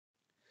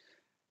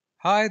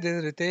Hi, this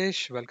is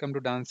Ritesh. Welcome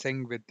to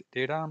Dancing with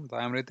Data.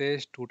 I am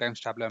Ritesh, two times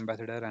Tableau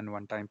ambassador and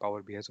one time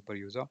Power BI super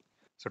user.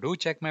 So do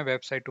check my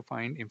website to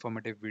find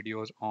informative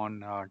videos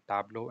on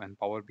Tableau and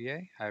Power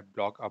BI. I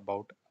blog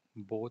about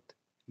both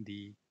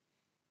the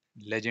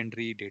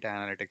legendary data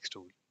analytics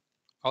tool.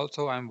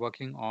 Also, I'm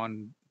working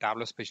on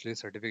Tableau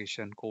Specialist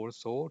Certification course,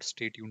 so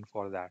stay tuned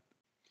for that.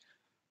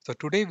 So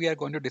today we are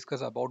going to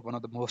discuss about one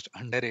of the most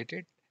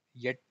underrated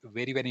yet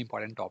very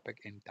important topic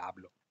in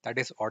Tableau. That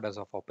is orders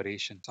of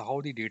operation. So how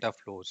the data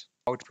flows,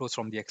 how it flows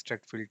from the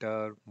extract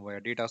filter,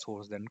 where data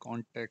source, then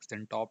context,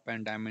 then top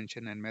and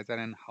dimension and measure,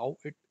 and how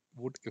it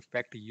would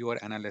affect your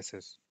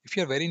analysis. If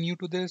you're very new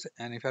to this,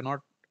 and if you're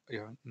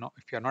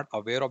not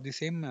aware of the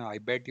same, I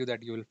bet you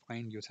that you will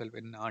find yourself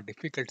in a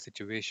difficult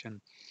situation.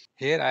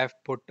 Here I have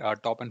put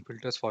top and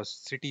filters for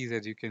cities,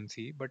 as you can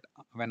see, but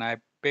when I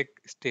pick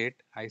state,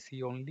 I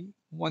see only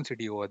one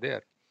city over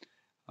there.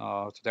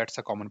 So that's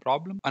a common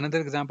problem. Another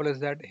example is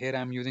that here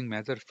I'm using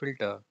measure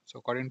filter. So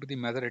according to the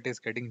measure, it is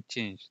getting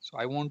changed. So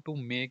I want to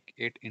make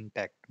it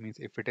intact. Means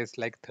if it is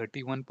like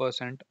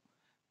 31%,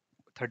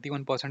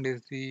 31%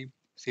 is the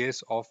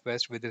sales of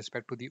West with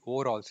respect to the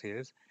overall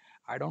sales.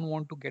 I don't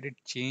want to get it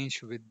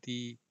changed with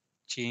the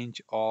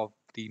change of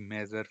the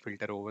measure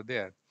filter over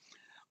there.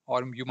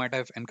 Or you might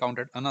have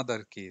encountered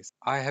another case.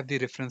 I have the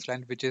reference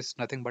line which is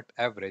nothing but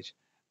average,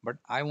 but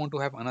I want to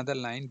have another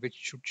line which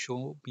should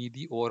show me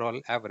the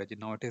overall average.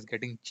 Now it is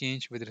getting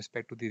changed with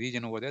respect to the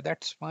region over there.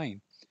 That's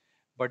fine.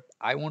 But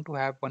I want to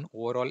have one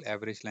overall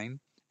average line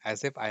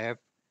as if I have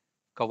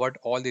covered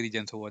all the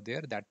regions over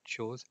there that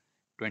shows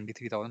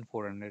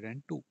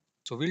 23,402.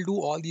 So we'll do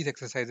all these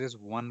exercises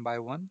one by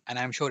one, and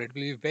I'm sure it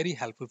will be very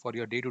helpful for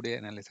your day-to-day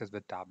analysis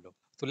with Tableau.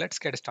 So let's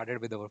get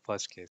started with our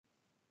first case.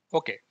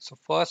 Okay, so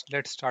first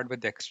let's start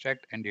with the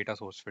extract and data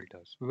source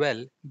filters.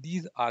 Well,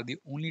 these are the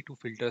only two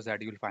filters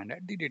that you will find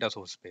at the data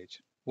source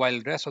page,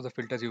 while rest of the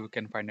filters you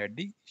can find at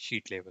the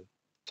sheet level.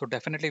 So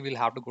definitely we'll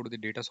have to go to the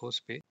data source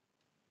page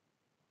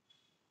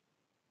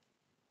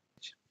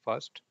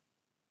first.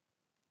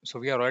 So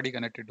we are already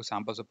connected to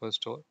sample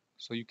superstore.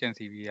 So you can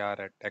see we are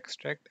at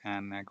extract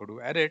and I go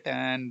to edit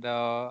and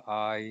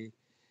I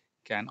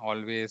can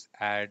always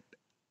add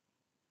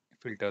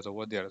filters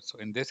over there. So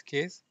in this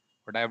case,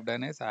 what I've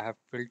done is I have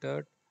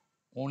filtered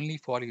only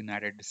for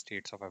United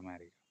States of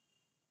America.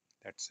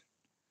 That's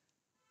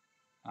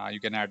it. You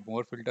can add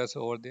more filters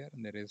over there.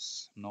 There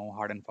is no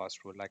hard and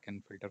fast rule. I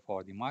can filter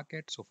for the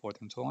market, so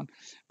forth and so on.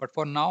 But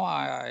for now,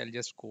 I'll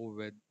just go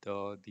with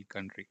the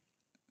country.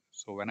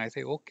 So when I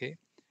say OK,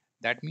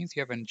 that means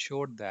you have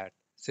ensured that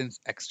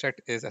since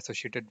extract is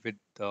associated with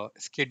the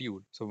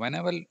schedule, so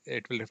whenever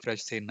it will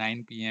refresh, say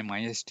 9 p.m.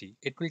 IST,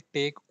 it will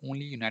take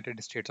only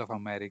United States of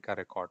America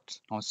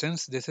records. Now,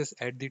 since this is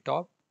at the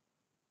top,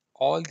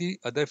 all the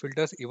other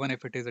filters, even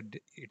if it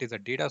is a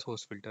data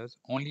source filters,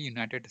 only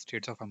United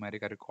States of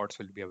America records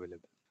will be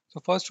available. So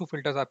first two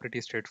filters are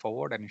pretty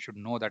straightforward, and you should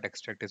know that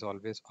extract is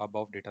always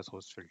above data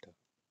source filter.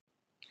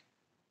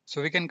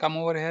 So we can come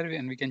over here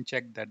and we can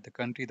check that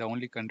the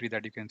only country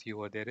that you can see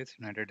over there is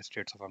United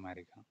States of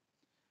America.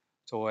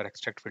 So our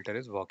extract filter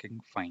is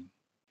working fine.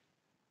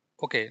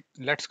 Okay,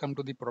 let's come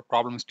to the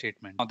problem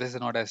statement. Now this is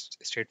not as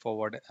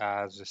straightforward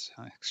as this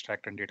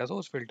extract and data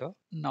source filter.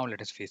 Now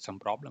let us face some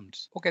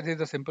problems. Okay, this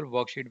is a simple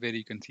worksheet where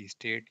you can see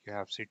state, you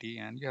have city,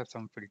 and you have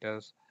some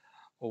filters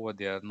over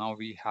there. Now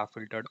we have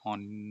filtered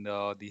on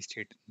the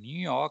state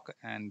New York,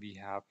 and you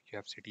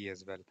have city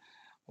as well.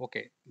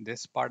 Okay,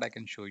 this part I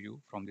can show you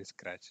from the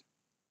scratch.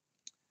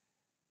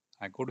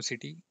 I go to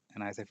city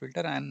and I say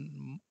filter,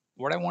 and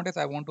what I want is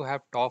I want to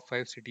have top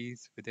 5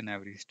 cities within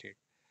every state.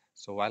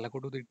 So while I go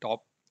to the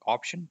top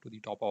option,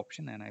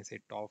 and I say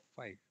top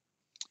 5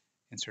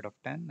 instead of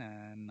 10,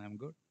 and I'm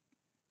good,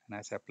 and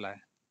I say apply.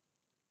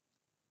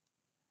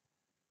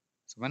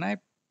 So when I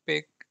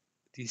pick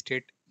the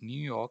state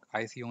New York,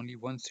 I see only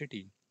one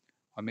city.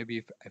 Or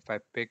maybe if I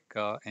pick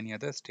any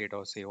other state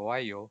or say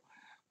Ohio,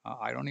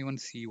 I don't even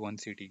see one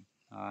city.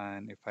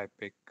 And if I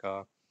pick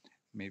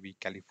maybe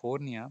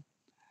California,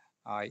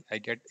 I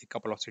get a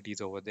couple of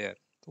cities over there.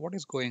 So what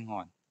is going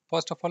on?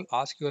 First of all,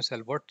 ask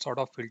yourself what sort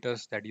of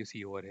filters that you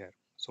see over here.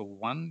 So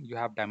one, you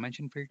have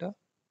dimension filter.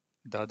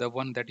 The other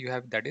one that you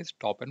have, that is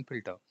top end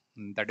filter.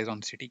 That is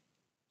on city.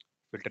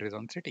 Filter is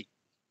on city.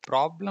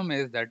 Problem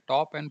is that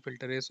top end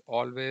filter is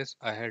always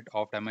ahead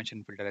of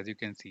dimension filter. As you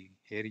can see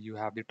here, you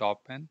have the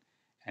top end,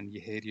 and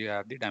here you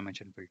have the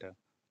dimension filter.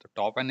 The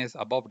top end is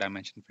above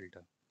dimension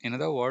filter. In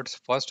other words,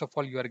 first of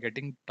all, you are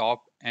getting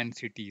top end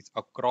cities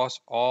across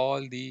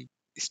all the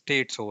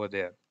states over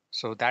there.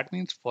 So that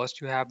means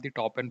first you have the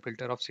top end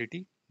filter of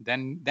city,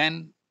 then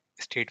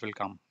state will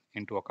come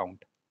into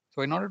account.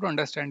 So in order to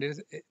understand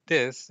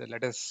this,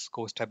 let us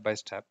go step by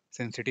step.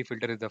 Since city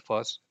filter is the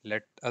first,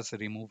 let us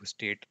remove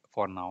state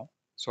for now.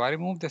 So I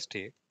remove the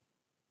state.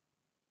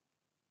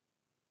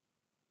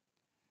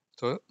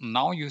 So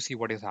now you see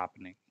what is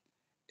happening.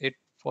 It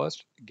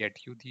first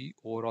get you the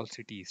overall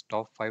cities,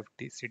 top 5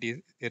 cities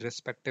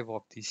irrespective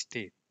of the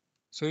state.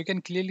 So you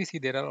can clearly see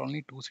there are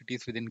only two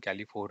cities within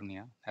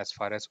California as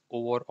far as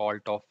overall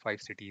top 5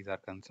 cities are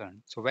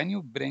concerned. So when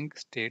you bring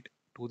state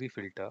to the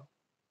filter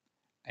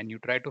and you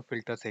try to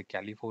filter say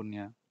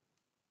California,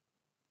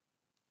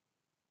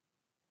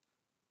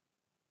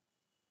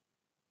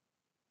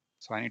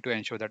 so I need to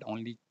ensure that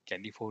only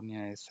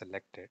California is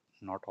selected,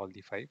 not all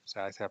the 5.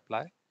 So I say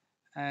apply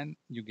and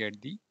you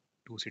get the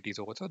two cities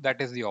over. So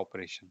that is the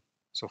operation.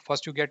 So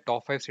first you get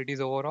top 5 cities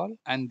overall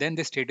and then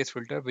the state is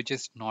filter, which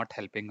is not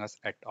helping us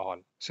at all.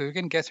 So you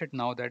can guess it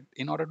now that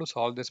in order to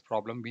solve this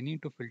problem, we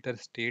need to filter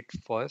state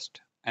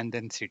first and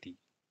then city,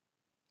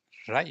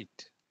 right?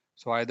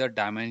 So either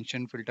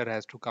dimension filter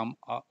has to come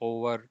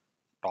over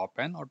top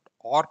n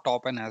or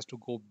top n has to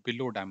go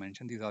below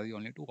dimension. These are the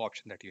only two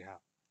options that you have.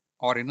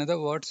 Or in other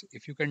words,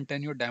 if you can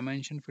turn your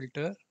dimension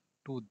filter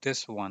to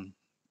this one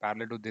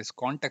parallel to this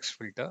context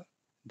filter,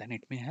 then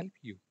it may help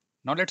you.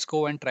 Now let's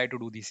go and try to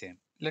do the same.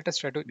 Let us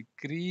try to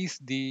increase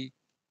the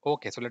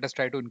Okay, so let us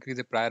try to increase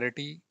the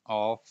priority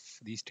of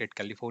the state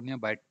California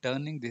by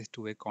turning this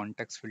to a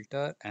context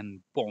filter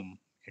and boom,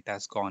 it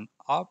has gone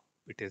up.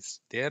 It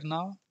is there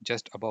now,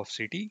 just above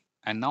city.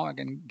 And now I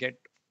can get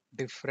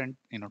different,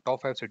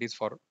 top 5 cities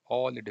for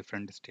all the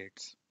different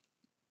states.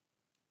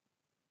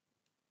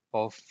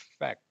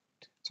 Perfect.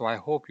 So I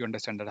hope you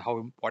understand that how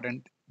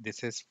important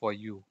this is for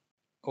you.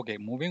 Okay,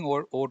 moving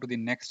over to the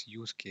next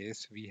use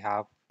case, we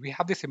have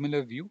the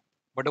similar view,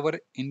 but our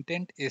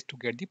intent is to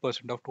get the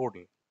percent of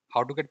total.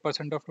 How to get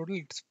percent of total?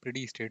 It's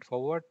pretty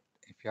straightforward.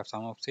 If you have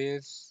sum of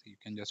sales, you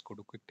can just go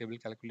to quick table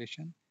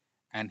calculation,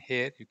 and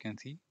here you can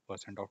see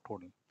percent of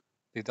total.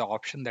 This is the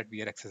option that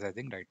we are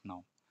exercising right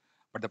now.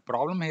 But the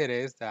problem here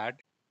is that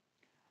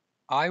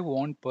I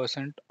want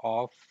percent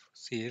of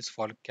sales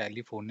for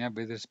California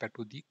with respect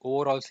to the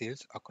overall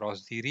sales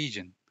across the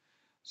region.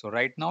 So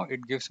right now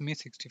it gives me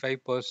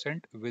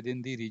 65%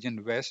 within the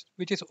region west,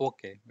 which is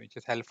okay, which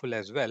is helpful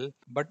as well.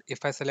 But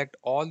if I select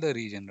all the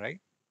region, right,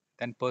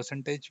 then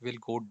percentage will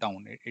go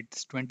down.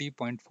 It's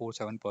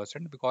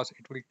 20.47% because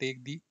it will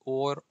take the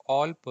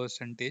overall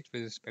percentage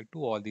with respect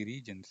to all the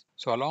regions.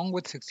 So along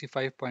with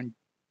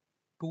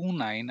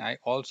 65.29, I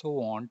also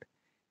want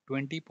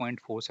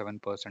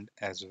 20.47%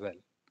 as well.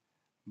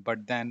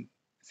 But then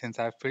since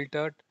I've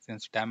filtered,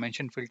 since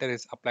dimension filter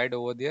is applied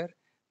over there,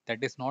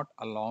 that is not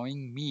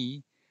allowing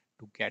me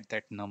to get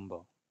that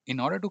number. In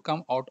order to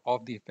come out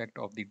of the effect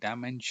of the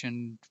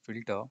dimension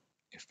filter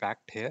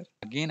effect here,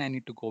 again I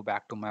need to go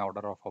back to my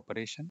order of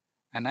operation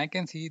and I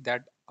can see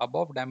that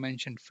above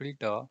dimension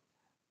filter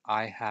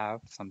I have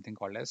something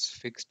called as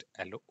fixed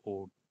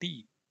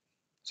LOD.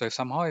 So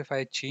if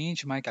I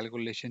change my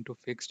calculation to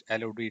fixed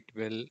LOD, it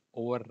will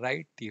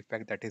overwrite the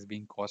effect that is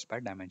being caused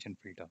by dimension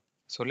filter.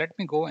 So let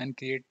me go and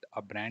create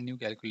a brand new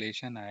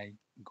calculation. I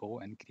go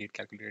and create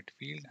calculate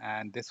field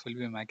and this will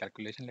be my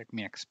calculation. Let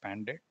me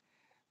expand it.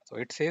 So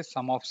it says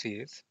sum of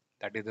sales,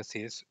 that is the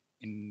sales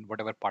in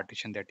whatever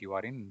partition that you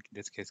are in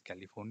this case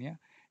California,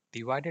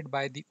 divided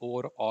by the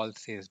overall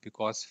sales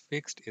because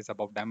fixed is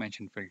above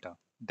dimension filter.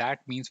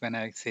 That means when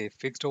I say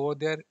fixed over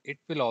there, it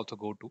will also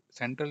go to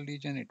central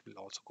region, it will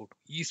also go to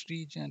east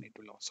region, it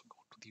will also go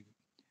to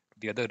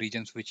the other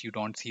regions which you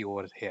don't see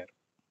over here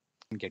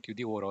and get you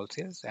the overall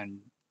sales and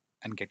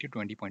get you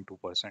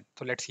 20.2%.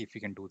 So let's see if we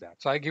can do that.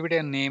 So I give it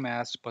a name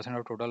as percent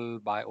of total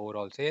by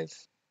overall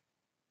sales.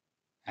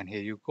 And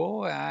here you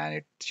go, and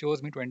it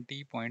shows me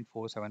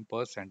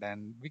 20.47%.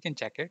 And we can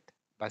check it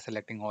by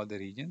selecting all the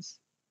regions,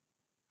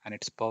 and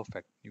it's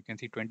perfect. You can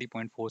see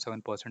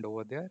 20.47%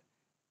 over there,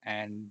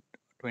 and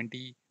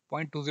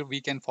 20.20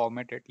 we can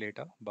format it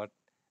later, but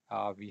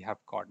we have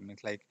got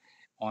it's like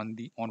on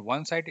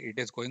one side it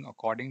is going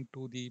according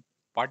to the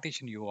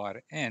partition you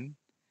are in,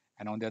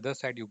 and on the other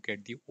side you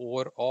get the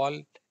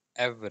overall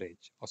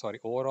average, or sorry,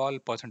 overall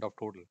percent of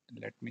total.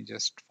 Let me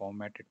just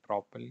format it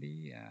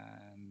properly,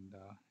 and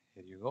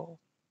here you go.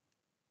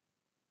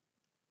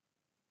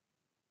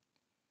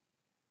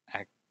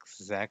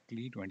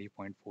 Exactly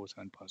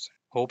 20.47%.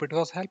 Hope it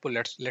was helpful.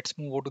 Let's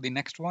move on to the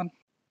next one.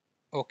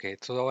 Okay,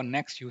 so our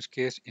next use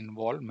case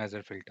involve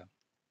measure filter,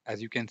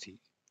 as you can see,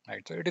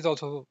 right? So it is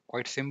also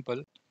quite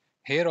simple.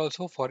 Here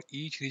also for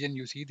each region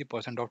you see the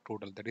percent of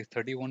total, that is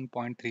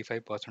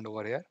 31.35%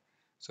 over here.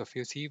 So if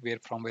you see where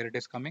it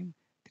is coming,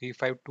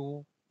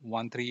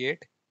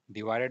 352,138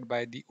 divided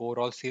by the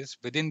overall sales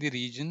within the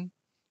region,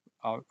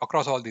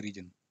 across all the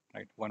region,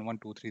 right?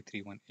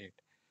 1123318.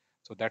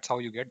 So that's how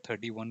you get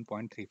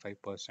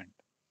 31.35%.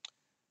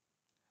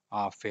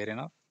 Fair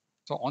enough.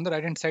 So on the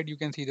right hand side, you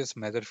can see this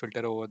measure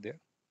filter over there.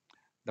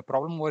 The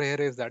problem over here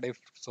is that if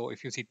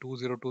you see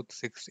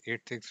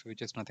 202686,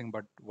 which is nothing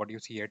but what you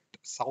see at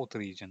south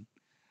region.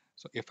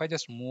 So if I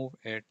just move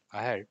it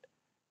ahead,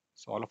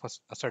 so all of a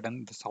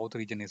sudden the south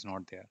region is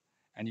not there,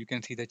 and you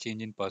can see the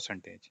change in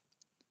percentage.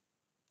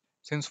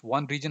 Since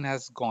one region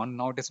has gone,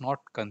 now it is not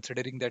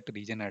considering that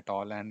region at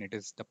all, and it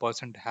is the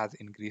percent has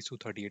increased to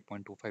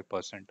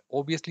 38.25%.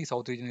 Obviously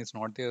south region is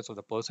not there, so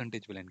the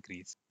percentage will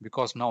increase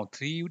because now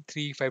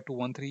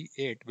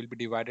 3352138 will be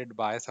divided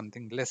by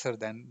something lesser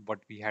than what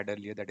we had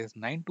earlier, that is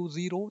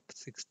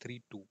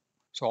 920632.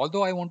 So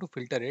although I want to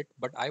filter it,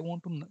 but I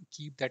want to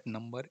keep that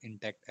number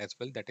intact as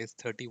well. That is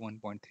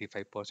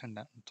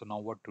 31.35%. So now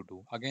what to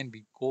do? Again,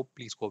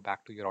 please go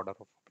back to your order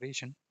of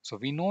operation. So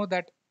we know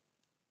that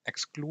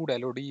exclude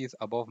LOD is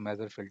above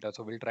measure filter.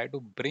 So we'll try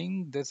to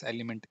bring this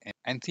element in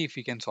and see if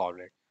we can solve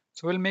it.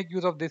 So we'll make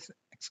use of this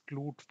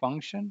exclude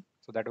function.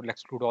 So that will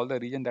exclude all the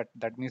region.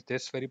 That means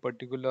this very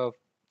particular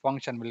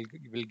function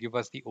will give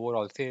us the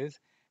overall sales.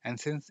 And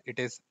since it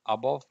is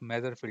above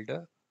measure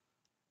filter,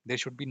 there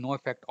should be no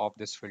effect of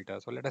this filter.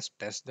 So let us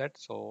test that.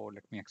 So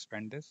let me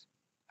expand this.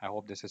 I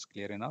hope this is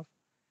clear enough.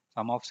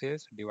 Sum of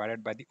sales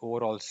divided by the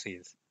overall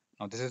sales.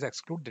 Now this is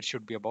exclude. This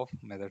should be above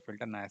measure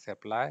filter. And I say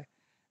apply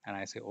and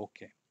I say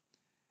okay.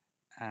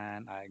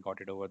 And I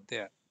got it over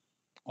there.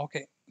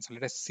 Okay, so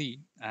let us see.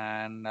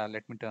 And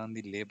let me turn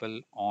the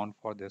label on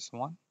for this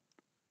one.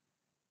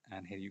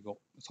 And here you go.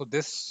 So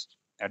this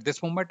at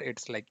this moment,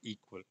 it's like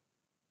equal.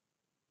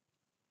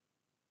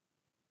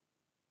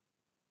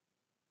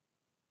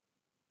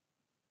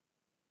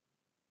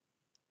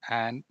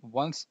 And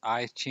once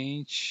I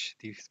change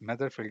the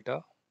measure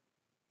filter,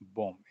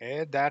 boom,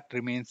 that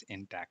remains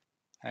intact,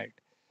 right?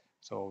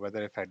 So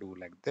whether if I do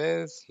like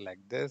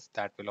this,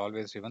 that will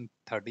always given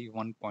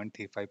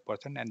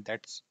 31.35%, and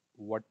that's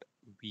what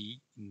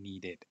we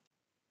needed.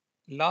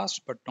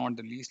 Last but not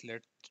the least,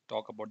 let's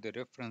talk about the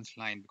reference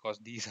line because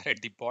these are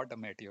at the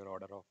bottom at your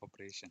order of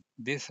operation.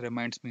 This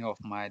reminds me of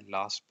my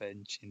last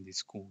bench in the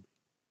school.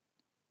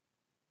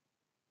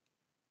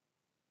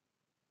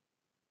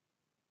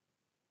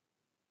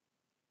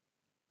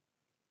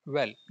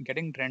 Well,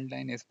 getting trend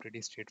line is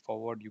pretty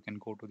straightforward. You can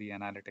go to the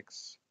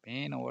analytics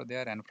pane over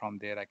there, and from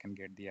there I can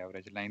get the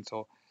average line.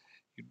 So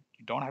you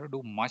don't have to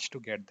do much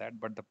to get that.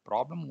 But the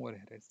problem over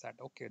here is that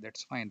okay,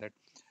 that's fine. That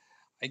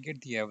I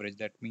get the average.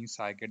 That means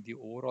I get the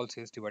overall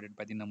sales divided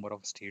by the number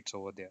of states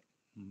over there.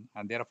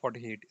 And there are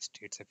 48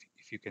 states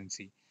if you can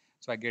see.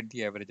 So I get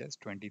the average as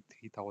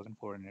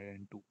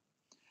 23,402.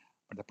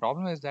 But the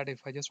problem is that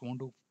if I just want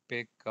to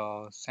pick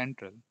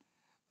central,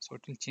 so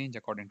it will change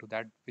according to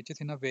that, which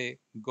is in a way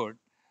good.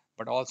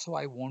 But also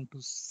I want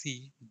to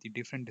see the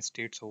different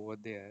states over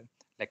there,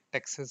 like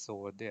Texas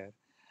over there,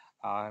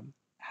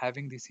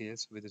 having the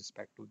sales with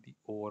respect to the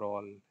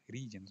overall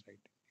regions, right?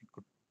 It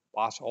could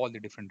pass all the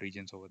different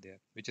regions over there,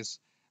 which is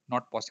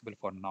not possible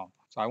for now.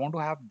 So I want to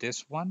have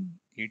this one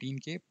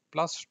 18K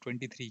plus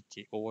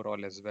 23K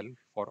overall as well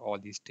for all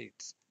these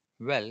states.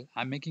 Well,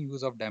 I'm making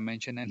use of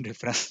dimension and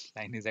reference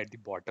line is at the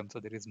bottom,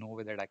 so there is no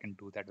way that I can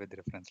do that with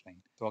reference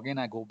line. So again,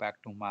 I go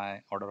back to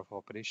my order of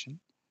operation.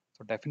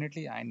 So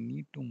definitely I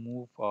need to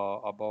move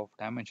above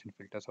dimension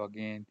filter. So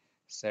again,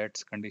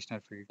 sets,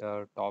 conditional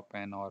filter, top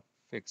N or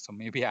fixed. So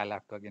maybe I'll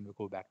have to again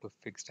go back to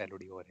fixed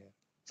LOD over here.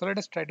 So let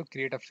us try to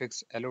create a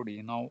fixed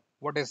LOD. Now,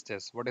 what is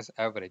this? What is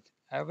average?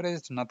 Average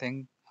is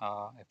nothing.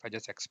 If I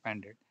just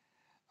expand it,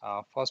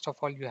 first of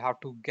all, you have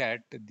to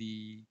get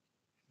the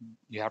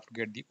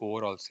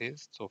overall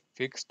sales. So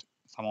fixed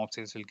sum of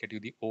sales will get you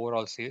the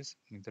overall sales,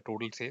 means the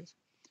total sales,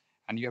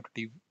 and you have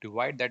to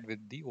divide that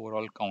with the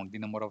overall count, the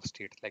number of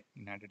states. Like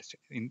United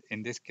States,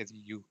 in this case,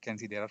 you can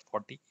see there are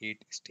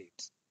 48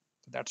 states.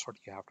 So that's what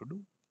you have to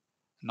do.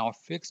 Now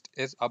fixed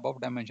is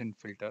above dimension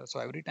filter, so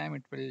every time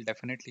it will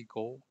definitely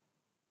go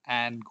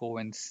and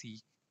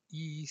see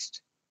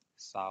east,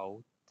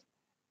 south,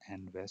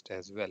 and west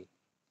as well.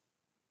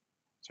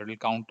 So it will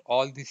count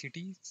all the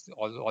cities,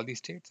 all the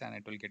states, and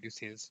it will get you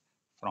sales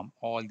from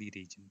all the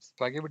regions.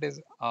 So I give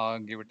it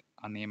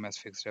a name as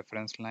fixed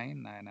reference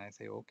line, and I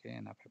say okay.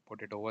 And if I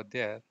put it over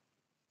there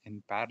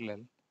in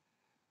parallel,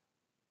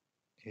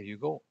 here you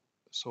go.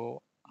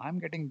 So I'm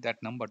getting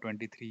that number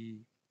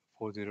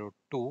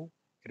 23402,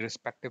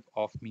 irrespective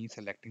of me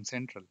selecting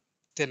central.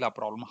 Still a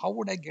problem. How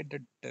would I get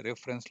the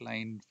reference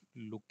line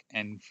look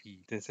and feel?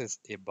 This is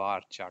a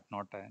bar chart,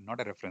 not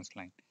a reference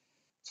line.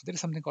 So there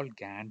is something called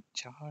Gantt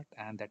chart,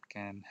 and that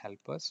can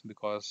help us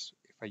because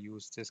if I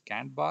use this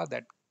Gantt bar,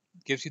 that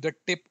gives you the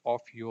tip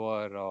of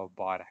your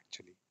bar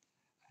actually.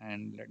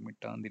 And let me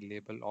turn the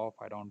label off.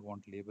 I don't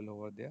want label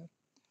over there.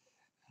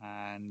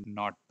 And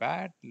not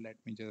bad. Let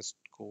me just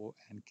go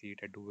and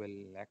create a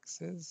dual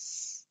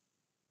axis.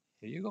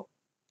 Here you go.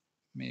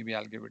 Maybe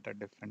I'll give it a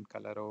different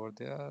color over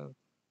there.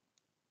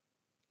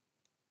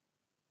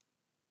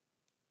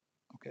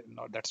 Okay,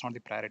 no, that's not the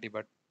priority,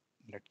 but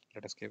let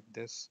us give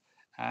this.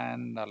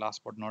 And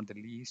last but not the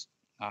least,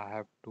 I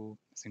have to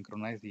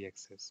synchronize the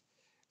axis.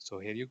 So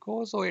here you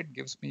go. So it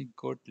gives me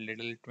good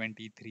little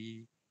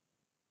 23K,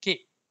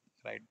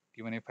 right?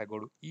 Even if I go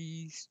to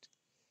east,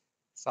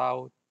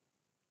 south,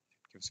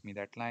 it gives me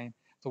that line.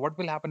 So what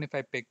will happen if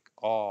I pick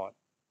all?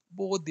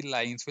 Both the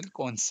lines will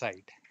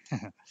coincide.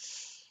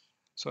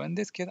 So in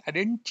this case, I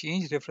didn't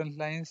change reference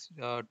lines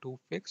to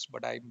fixed,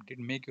 but I did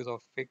make use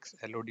of fixed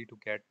LOD to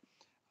get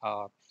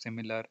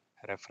similar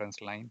reference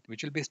line,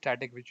 which will be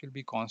static, which will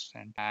be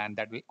constant, and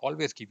that will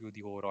always give you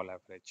the overall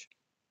average.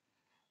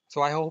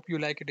 So I hope you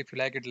like it. If you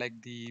like it, like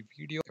the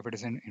video. If it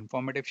is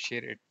informative,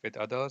 share it with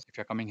others. If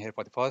you're coming here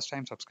for the first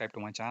time, subscribe to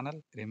my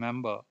channel.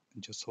 Remember,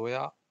 jo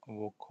soya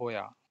wo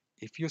khoya.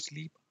 If you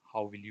sleep,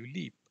 how will you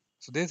leap?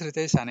 So this is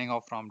Ritesh signing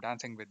off from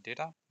Dancing with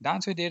Data.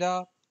 Dance with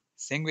data,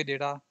 sing with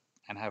data,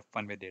 and have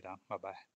fun with data. Bye bye.